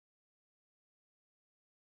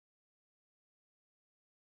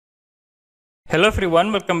Hello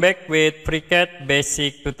everyone, welcome back with FreeCAD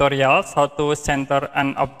basic tutorials how to center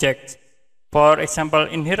an object. For example,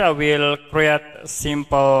 in here I will create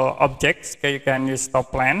simple objects. Okay, you can use top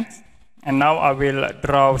plane. And now I will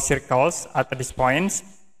draw circles at these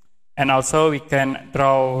points. And also we can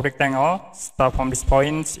draw rectangle, start from these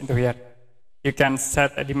points into here. You can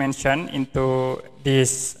set a dimension into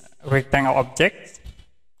this rectangle object.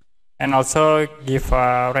 And also give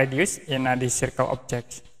a radius in this circle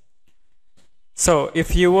object. So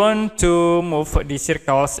if you want to move the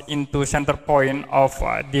circles into center point of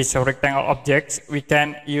these rectangle objects, we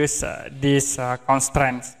can use these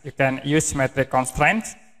constraints. You can use symmetric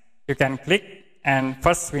constraints. You can click, and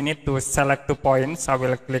first we need to select 2 points. I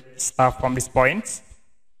will click start from these points,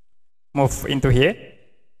 move into here,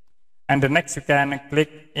 and the next you can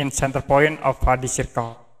click in center point of the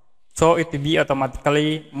circle. So it will be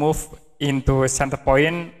automatically move into center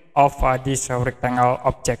point of this rectangle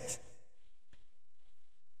object.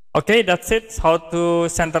 Okay, that's it, how to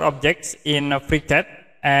center objects in FreeCAD.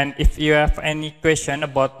 And if you have any question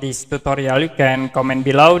about this tutorial, you can comment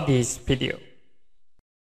below this video.